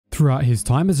Throughout his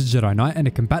time as a Jedi Knight and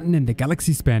a combatant in the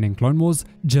galaxy-spanning Clone Wars,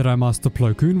 Jedi Master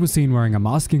Plo Koon was seen wearing a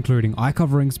mask including eye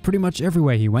coverings pretty much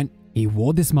everywhere he went. He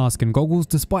wore this mask and goggles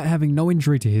despite having no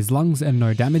injury to his lungs and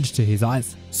no damage to his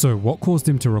eyes. So what caused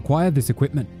him to require this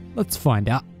equipment? Let's find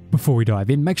out. Before we dive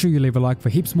in, make sure you leave a like for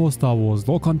heaps more Star Wars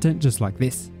lore content just like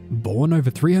this. Born over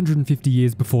 350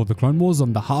 years before the Clone Wars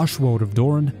on the harsh world of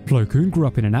Dorin, Plo Koon grew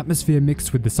up in an atmosphere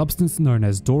mixed with the substance known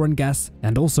as Dorin Gas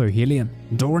and also helium.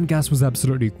 Dorin Gas was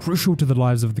absolutely crucial to the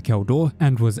lives of the Kel'dor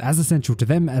and was as essential to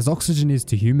them as oxygen is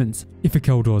to humans. If a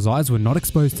Kel'dor's eyes were not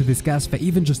exposed to this gas for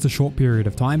even just a short period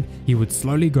of time, he would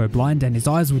slowly go blind and his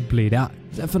eyes would bleed out.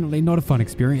 Definitely not a fun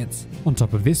experience. On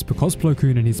top of this, because Plo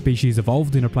Koon and his species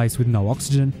evolved in a place with no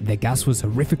oxygen, their gas was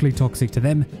horrifically toxic to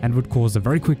them and would cause a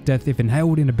very quick death if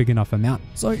inhaled in a big enough amount.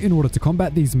 So in order to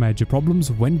combat these major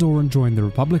problems, when Dorin joined the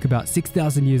Republic about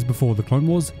 6,000 years before the Clone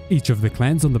Wars, each of the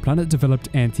clans on the planet developed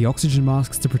anti-oxygen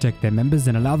masks to protect their members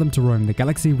and allow them to roam the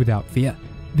galaxy without fear.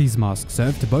 These masks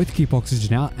serve to both keep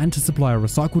oxygen out and to supply a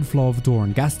recycled flow of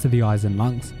Dorin gas to the eyes and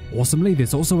lungs. Awesomely,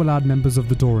 this also allowed members of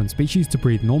the Dorin species to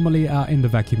breathe normally out in the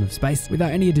vacuum of space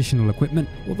without any additional equipment,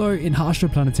 although in harsher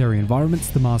planetary environments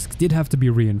the masks did have to be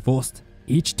reinforced.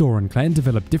 Each Dorin clan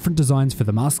developed different designs for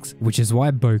the masks, which is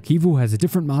why Bo Keevil has a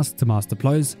different mask to Master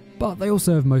Plo's, but they all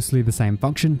serve mostly the same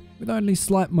function, with only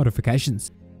slight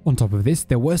modifications. On top of this,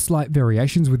 there were slight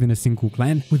variations within a single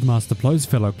clan, with Master Plo's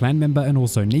fellow clan member and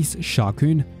also niece, Plo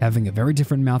Koon, having a very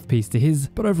different mouthpiece to his,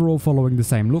 but overall following the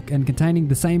same look and containing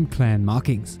the same clan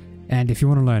markings. And if you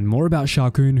want to learn more about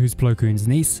Plo Koon, who's Plo Koon's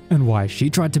niece, and why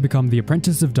she tried to become the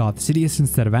apprentice of Darth Sidious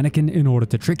instead of Anakin in order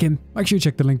to trick him, make sure you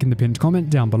check the link in the pinned comment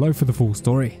down below for the full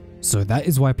story. So that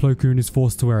is why Plo Koon is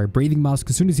forced to wear a breathing mask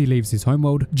as soon as he leaves his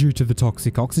homeworld due to the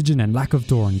toxic oxygen and lack of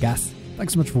Dorin gas.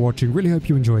 Thanks so much for watching, really hope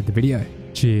you enjoyed the video.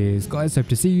 Cheers guys, hope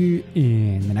to see you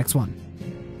in the next one.